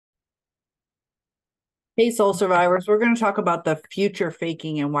Hey, soul survivors, we're going to talk about the future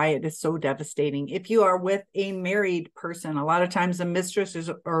faking and why it is so devastating. If you are with a married person, a lot of times the mistress is,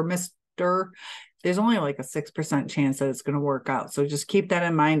 or Mr., there's only like a 6% chance that it's going to work out. So just keep that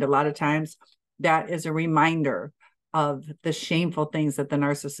in mind. A lot of times that is a reminder of the shameful things that the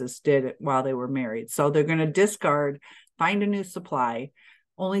narcissist did while they were married. So they're going to discard, find a new supply,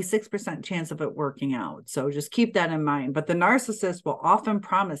 only 6% chance of it working out. So just keep that in mind. But the narcissist will often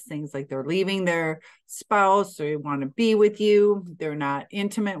promise things like they're leaving their spouse, or they want to be with you. They're not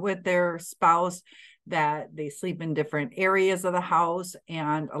intimate with their spouse, that they sleep in different areas of the house.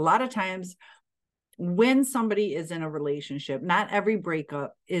 And a lot of times when somebody is in a relationship, not every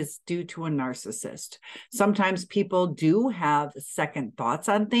breakup is due to a narcissist. Sometimes people do have second thoughts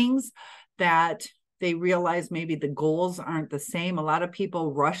on things, that they realize maybe the goals aren't the same. A lot of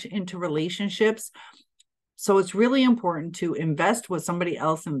people rush into relationships. So it's really important to invest what somebody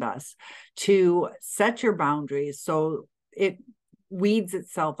else invests, to set your boundaries so it weeds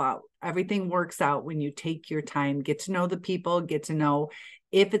itself out. Everything works out when you take your time, get to know the people, get to know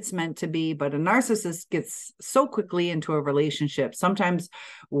if it's meant to be. But a narcissist gets so quickly into a relationship. Sometimes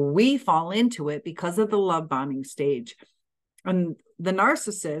we fall into it because of the love bombing stage. And the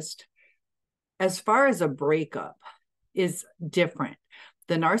narcissist, as far as a breakup, is different.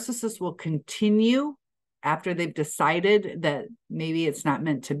 The narcissist will continue after they've decided that maybe it's not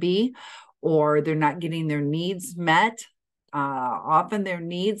meant to be, or they're not getting their needs met. Often their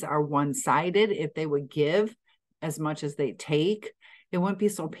needs are one-sided. If they would give as much as they take, it wouldn't be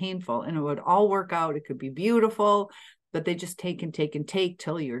so painful and it would all work out. It could be beautiful, but they just take and take and take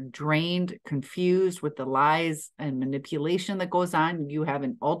till you're drained, confused with the lies and manipulation that goes on. You have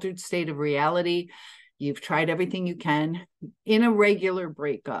an altered state of reality. You've tried everything you can. In a regular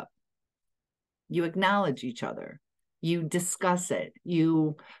breakup, you acknowledge each other. You discuss it.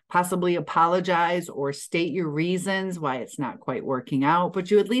 You possibly apologize or state your reasons why it's not quite working out,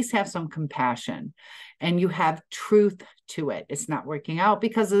 but you at least have some compassion and you have truth to it. It's not working out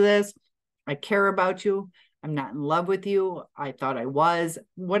because of this. I care about you. I'm not in love with you. I thought I was,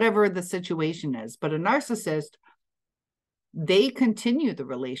 whatever the situation is. But a narcissist, they continue the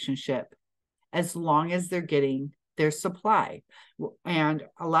relationship as long as they're getting their supply. And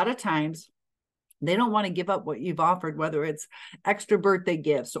a lot of times they don't want to give up what you've offered, whether it's extra birthday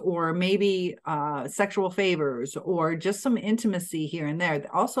gifts or maybe sexual favors or just some intimacy here and there.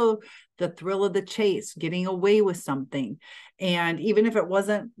 Also, the thrill of the chase, getting away with something. And even if it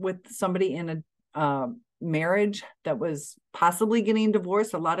wasn't with somebody in a marriage that was possibly getting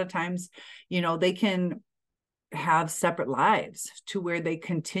divorced, a lot of times, they can have separate lives to where they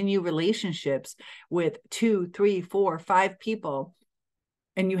continue relationships with 2, 3, 4, 5 people.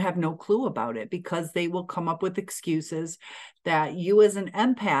 And you have no clue about it because they will come up with excuses that you, as an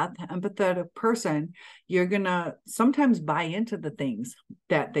empathetic person, you're going to sometimes buy into the things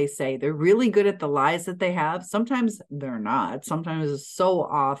that they say. They're really good at the lies that they have. Sometimes they're not. Sometimes it's so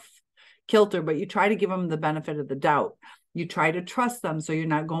off kilter, but you try to give them the benefit of the doubt. You try to trust them. So you're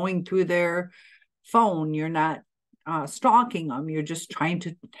not going through their phone. You're not stalking them. You're just trying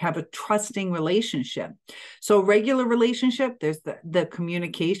to have a trusting relationship. So regular relationship, there's the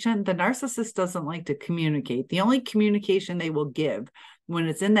communication. The narcissist doesn't like to communicate. The only communication they will give when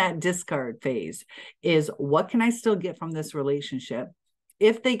it's in that discard phase is, what can I still get from this relationship?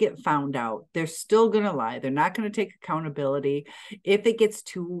 If they get found out, they're still going to lie. They're not going to take accountability. If it gets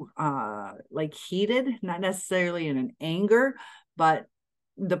too heated, not necessarily in an anger, but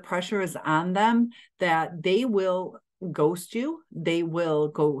the pressure is on them, that they will ghost you, they will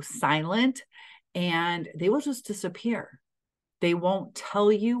go silent, and they will just disappear. They won't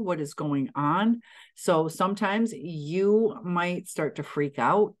tell you what is going on. So sometimes you might start to freak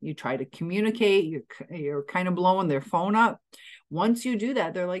out. You try to communicate, you're kind of blowing their phone up. Once you do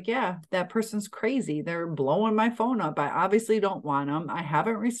that, they're like, yeah, that person's crazy. They're blowing my phone up. I obviously don't want them. I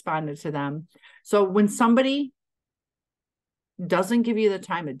haven't responded to them. So when somebody doesn't give you the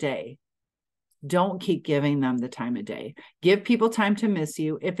time of day, don't keep giving them the time of day. Give people time to miss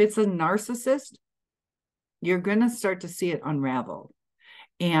you. If it's a narcissist, you're going to start to see it unravel.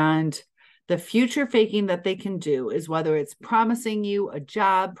 And the future faking that they can do is, whether it's promising you a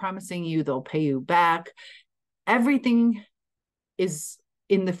job, promising you they'll pay you back, everything is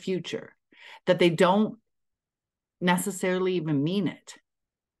in the future, that they don't necessarily even mean it.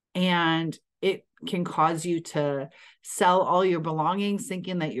 And it can cause you to sell all your belongings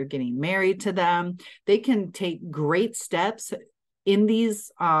thinking that you're getting married to them. They can take great steps in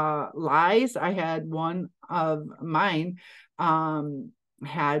these lies. I had one of mine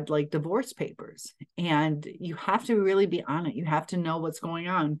had like divorce papers, and you have to really be on it. You have to know what's going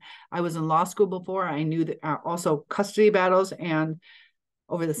on. I was in law school before. I knew that also custody battles and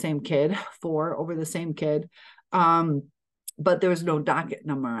over the same kid, 4 over the same kid. But there was no docket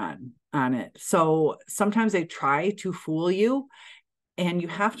number on it. So sometimes they try to fool you, and you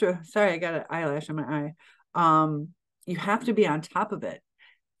have to, sorry, I got an eyelash on my eye. You have to be on top of it.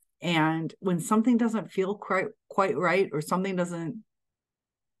 And when something doesn't feel quite right, or something doesn't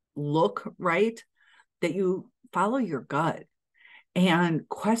look right, that you follow your gut and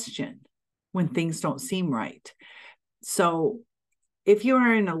question when things don't seem right. So if you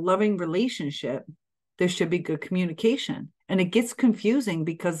are in a loving relationship, there should be good communication. And it gets confusing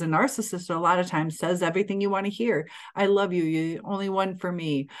because the narcissist a lot of times says everything you want to hear. I love you. You're the only one for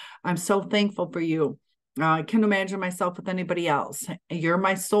me. I'm so thankful for you. I can't imagine myself with anybody else. You're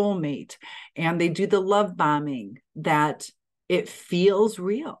my soulmate. And they do the love bombing that it feels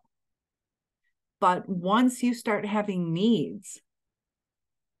real. But once you start having needs,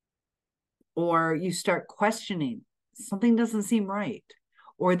 or you start questioning, something doesn't seem right,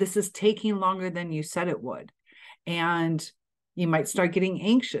 or this is taking longer than you said it would, and you might start getting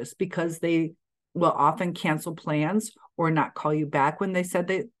anxious because they will often cancel plans or not call you back when they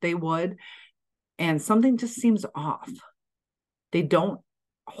said they would, and something just seems off. They don't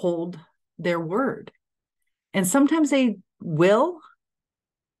hold their word. And sometimes they will,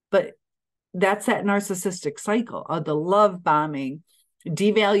 but that's that narcissistic cycle of the love bombing,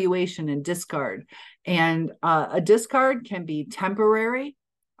 devaluation, and discard. And a discard can be temporary.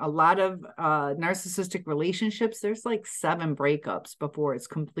 A lot of narcissistic relationships, there's like 7 breakups before it's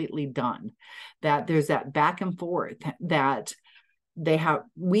completely done. That there's that back and forth, that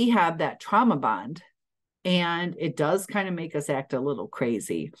we have that trauma bond, and it does kind of make us act a little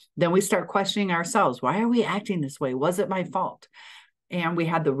crazy. Then we start questioning ourselves. Why are we acting this way? Was it my fault? And we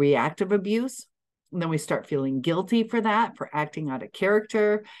had the reactive abuse. And then we start feeling guilty for that, for acting out of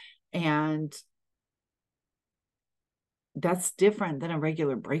character. And that's different than a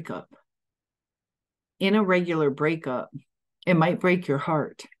regular breakup. In a regular breakup, it might break your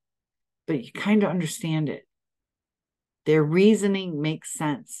heart, but you kind of understand it. Their reasoning makes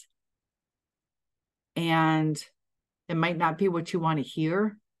sense. And it might not be what you want to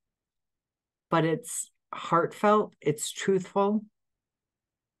hear, but it's heartfelt, it's truthful.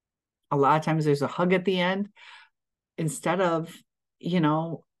 A lot of times there's a hug at the end, instead of,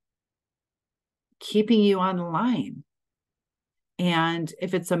 keeping you on the line. And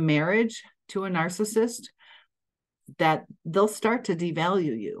if it's a marriage to a narcissist, that they'll start to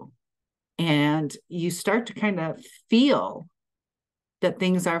devalue you, and you start to kind of feel that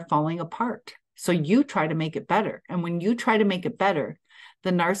things are falling apart. So you try to make it better. And when you try to make it better,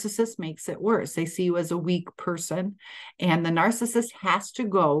 the narcissist makes it worse. They see you as a weak person, and the narcissist has to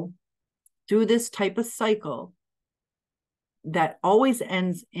go through this type of cycle that always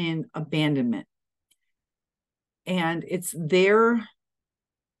ends in abandonment. And it's their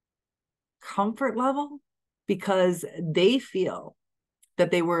comfort level, because they feel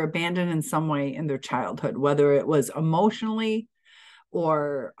that they were abandoned in some way in their childhood, whether it was emotionally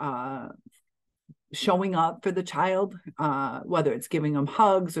or showing up for the child, whether it's giving them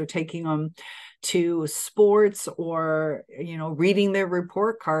hugs or taking them to sports, or reading their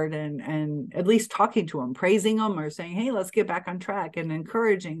report card and at least talking to them, praising them, or saying, hey, let's get back on track, and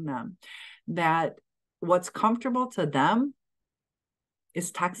encouraging them. That what's comfortable to them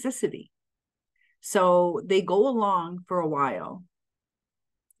is toxicity. So they go along for a while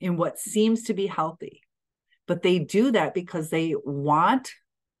in what seems to be healthy, but they do that because they want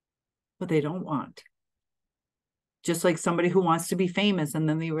what they don't want. Just like somebody who wants to be famous, and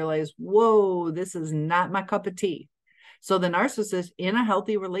then they realize, whoa, this is not my cup of tea. So the narcissist in a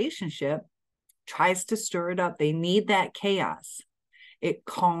healthy relationship tries to stir it up. They need that chaos. It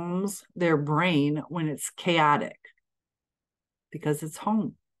calms their brain when it's chaotic, because it's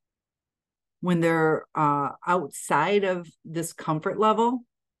home. When they're outside of this comfort level,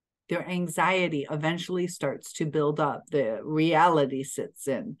 their anxiety eventually starts to build up. The reality sits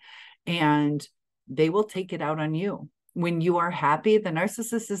in, and they will take it out on you. When you are happy, the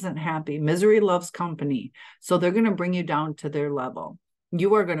narcissist isn't happy. Misery loves company. So they're going to bring you down to their level.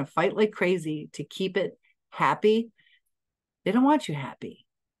 You are going to fight like crazy to keep it happy. They don't want you happy.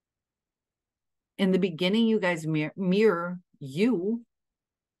 In the beginning, you guys mirror you.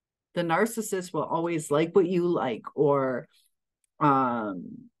 The narcissist will always like what you like, or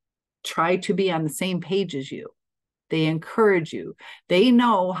try to be on the same page as you. They encourage you. They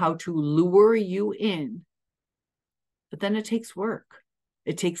know how to lure you in, but then it takes work.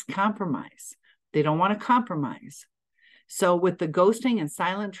 It takes compromise. They don't want to compromise. So with the ghosting and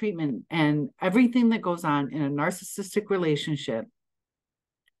silent treatment and everything that goes on in a narcissistic relationship,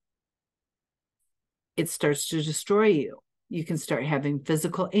 it starts to destroy you. You can start having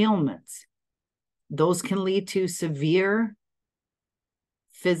physical ailments. Those can lead to severe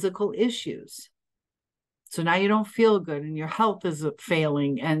physical issues. So now you don't feel good and your health is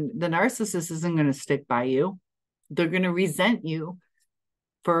failing, and the narcissist isn't going to stick by you. They're going to resent you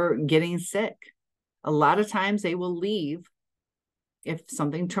for getting sick. A lot of times they will leave if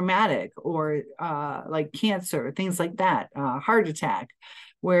something traumatic or like cancer, things like that, heart attack,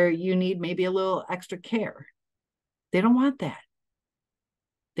 where you need maybe a little extra care. They don't want that.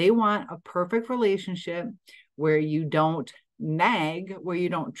 They want a perfect relationship where you don't nag, where you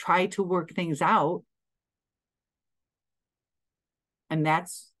don't try to work things out. And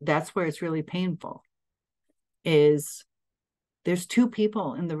that's where it's really painful, is there's two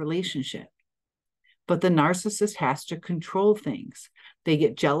people in the relationship, but the narcissist has to control things. They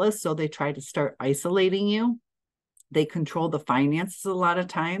get jealous, so they try to start isolating you. They control the finances a lot of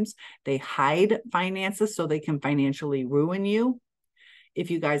times. They hide finances so they can financially ruin you.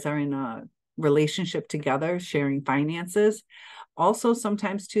 If you guys are in a relationship together, sharing finances. Also,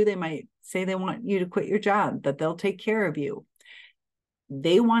 sometimes too, they might say they want you to quit your job, that they'll take care of you.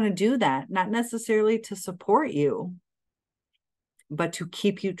 They want to do that, not necessarily to support you, but to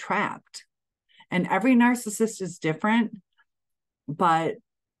keep you trapped. And every narcissist is different, but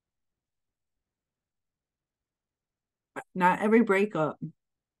not every breakup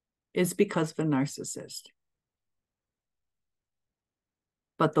is because of a narcissist.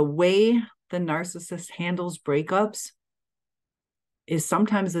 But the way the narcissist handles breakups is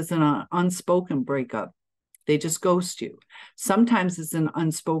sometimes it's an unspoken breakup. They just ghost you. Sometimes it's an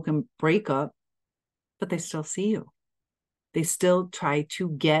unspoken breakup, but they still see you. They still try to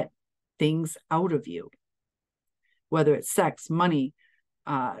get things out of you, whether it's sex, money,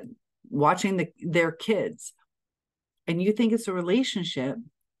 watching their kids. And you think it's a relationship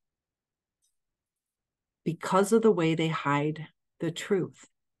because of the way they hide the truth.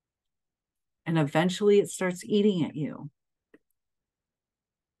 And eventually it starts eating at you.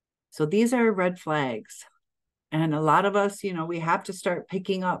 So these are red flags. And a lot of us, we have to start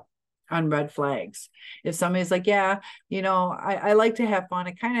picking up on red flags. If somebody's like, yeah, I like to have fun.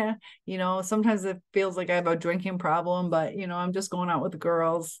 It kind of, sometimes it feels like I have a drinking problem, but, I'm just going out with the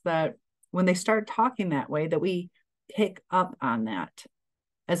girls, that when they start talking that way, that we pick up on that,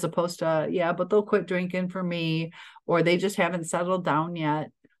 as opposed to, yeah, but they'll quit drinking for me, or they just haven't settled down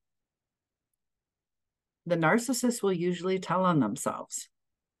yet. The narcissist will usually tell on themselves.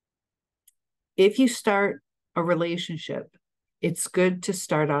 If you start a relationship, it's good to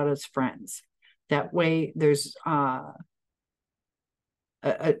start out as friends. That way there's a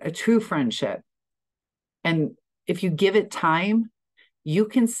true friendship. And if you give it time, you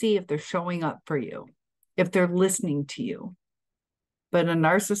can see if they're showing up for you, if they're listening to you. But a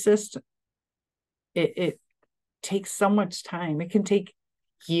narcissist, it takes so much time. It can take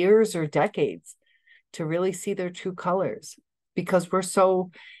years or decades to really see their true colors, because we're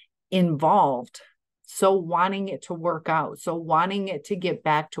so involved, so wanting it to work out, so wanting it to get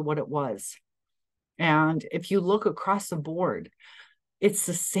back to what it was. And if you look across the board, it's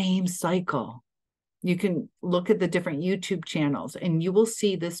the same cycle. You can look at the different YouTube channels and you will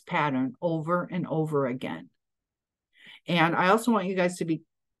see this pattern over and over again. And I also want you guys to be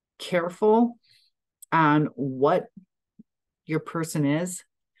careful on what your person is.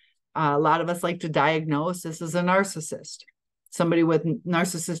 A lot of us like to diagnose this as a narcissist, somebody with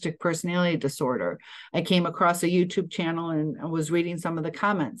narcissistic personality disorder. I came across a YouTube channel and I was reading some of the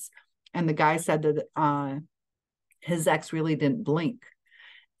comments, and the guy said that his ex really didn't blink.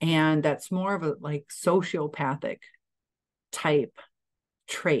 And that's more of a like sociopathic type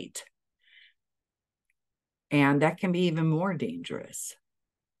trait. And that can be even more dangerous.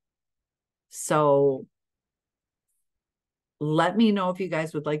 So let me know if you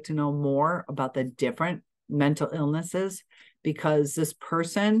guys would like to know more about the different mental illnesses, because this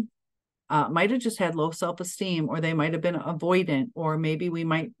person might have just had low self-esteem, or they might have been avoidant, or maybe we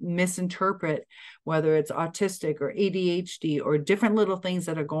might misinterpret whether it's autistic or ADHD or different little things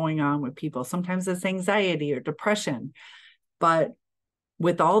that are going on with people. Sometimes it's anxiety or depression. But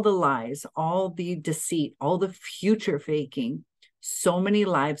with all the lies, all the deceit, all the future faking, so many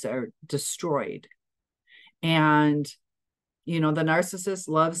lives are destroyed. And the narcissist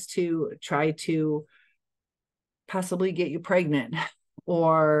loves to try to possibly get you pregnant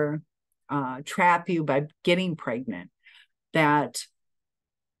or trap you by getting pregnant. That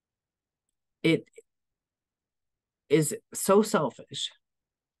it is so selfish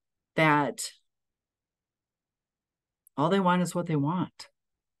that All they want is what they want.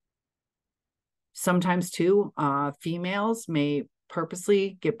 Sometimes too, females may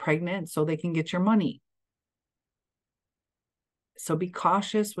purposely get pregnant so they can get your money. So be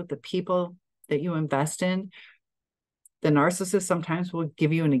cautious with the people that you invest in. The narcissist sometimes will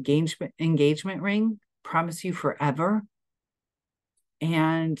give you an engagement ring, promise you forever.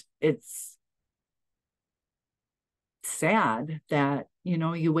 And it's sad that,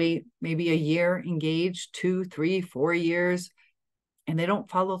 you wait maybe a year engaged, 2, 3, 4 years, and they don't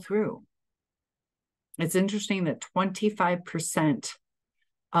follow through. It's interesting that 25%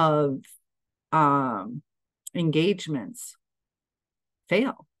 of engagements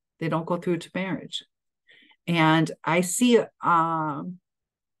fail. They don't go through to marriage. And I see 25%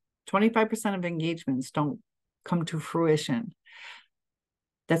 of engagements don't come to fruition.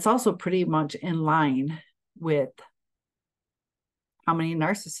 That's also pretty much in line with how many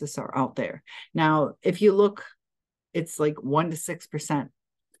narcissists are out there. Now, if you look, it's like 1 to 6%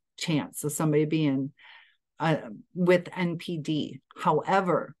 chance of somebody being with NPD.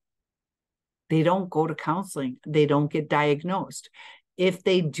 However, they don't go to counseling. They don't get diagnosed. If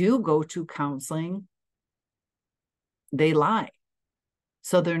they do go to counseling, they lie.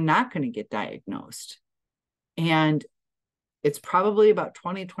 So they're not going to get diagnosed. And it's probably about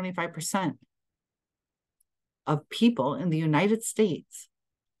 20, 25% of people in the United States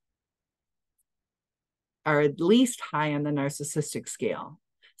are at least high on the narcissistic scale.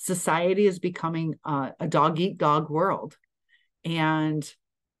 Society is becoming a dog-eat-dog world. And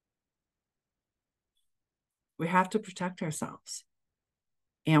we have to protect ourselves.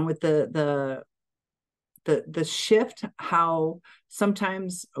 And with the shift, how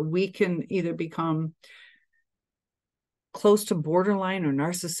sometimes we can either become close to borderline or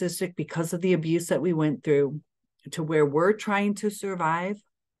narcissistic because of the abuse that we went through, to where we're trying to survive,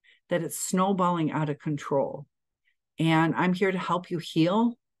 that it's snowballing out of control. And I'm here to help you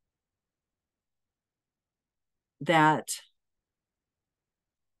heal that.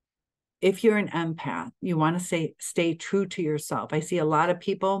 If you're an empath, you want to stay true to yourself. I see a lot of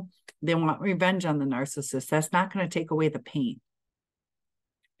people, they want revenge on the narcissist. That's not going to take away the pain.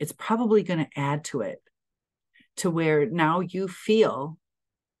 It's probably going to add to it, to where now you feel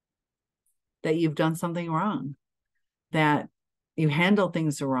that you've done something wrong, that you handle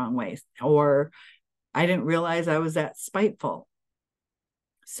things the wrong way, or I didn't realize I was that spiteful.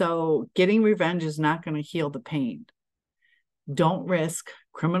 So getting revenge is not going to heal the pain. Don't risk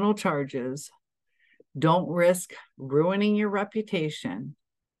criminal charges. Don't risk ruining your reputation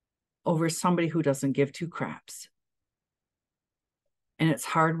over somebody who doesn't give two craps. And it's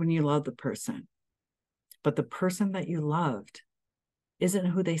hard when you love the person, but the person that you loved isn't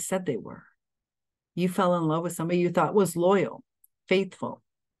who they said they were. You fell in love with somebody you thought was loyal, faithful,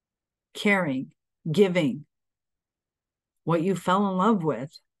 caring, giving. What you fell in love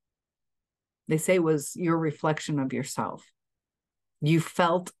with, they say, was your reflection of yourself. You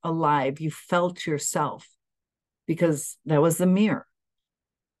felt alive. You felt yourself because that was the mirror.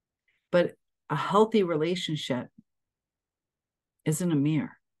 But a healthy relationship isn't a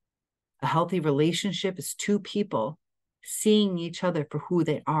mirror. A healthy relationship is two people seeing each other for who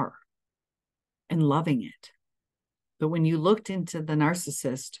they are and loving it. But when you looked into the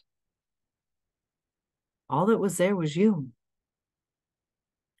narcissist, all that was there was you.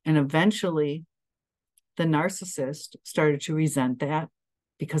 And eventually, the narcissist started to resent that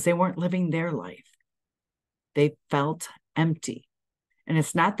because they weren't living their life. They felt empty. And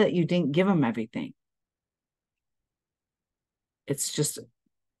it's not that you didn't give them everything. It's just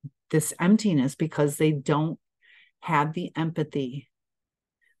this emptiness because they don't have the empathy.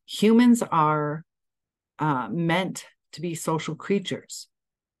 Humans are meant to be social creatures.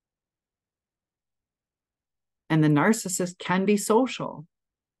 And the narcissist can be social,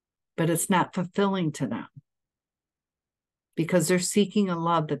 but it's not fulfilling to them because they're seeking a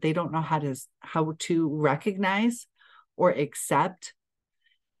love that they don't know how to recognize or accept.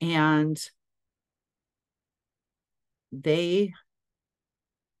 And they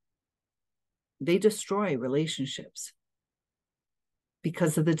destroy relationships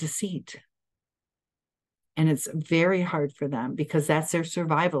because of the deceit. And it's very hard for them because that's their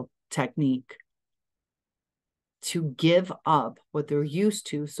survival technique, to give up what they're used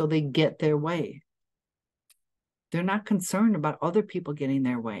to so they get their way. They're not concerned about other people getting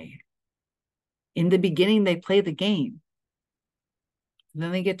their way. In the beginning, they play the game.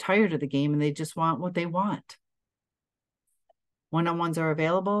 Then they get tired of the game and they just want what they want. One-on-ones are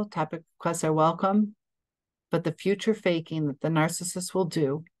available. Topic requests are welcome. But the future faking that the narcissist will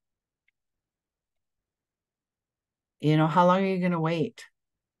do, how long are you going to wait?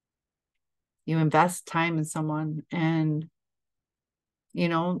 You invest time in someone, and,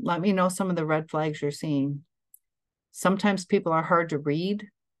 let me know some of the red flags you're seeing. Sometimes people are hard to read.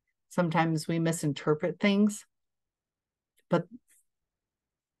 Sometimes we misinterpret things, but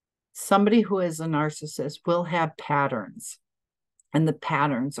somebody who is a narcissist will have patterns, and the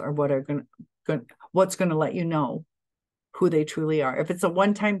patterns are what's going to let you know who they truly are. If it's a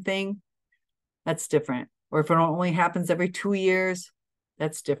one-time thing, that's different. Or if it only happens every 2 years,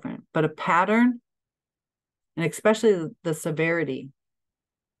 that's different. But a pattern, and especially the severity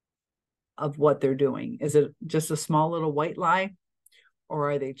of what they're doing. Is it just a small little white lie,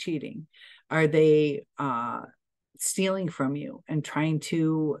 or are they cheating? Are they stealing from you and trying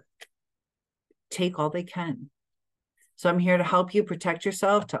to take all they can? So I'm here to help you protect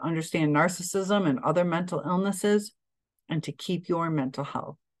yourself, to understand narcissism and other mental illnesses, and to keep your mental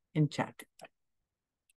health in check.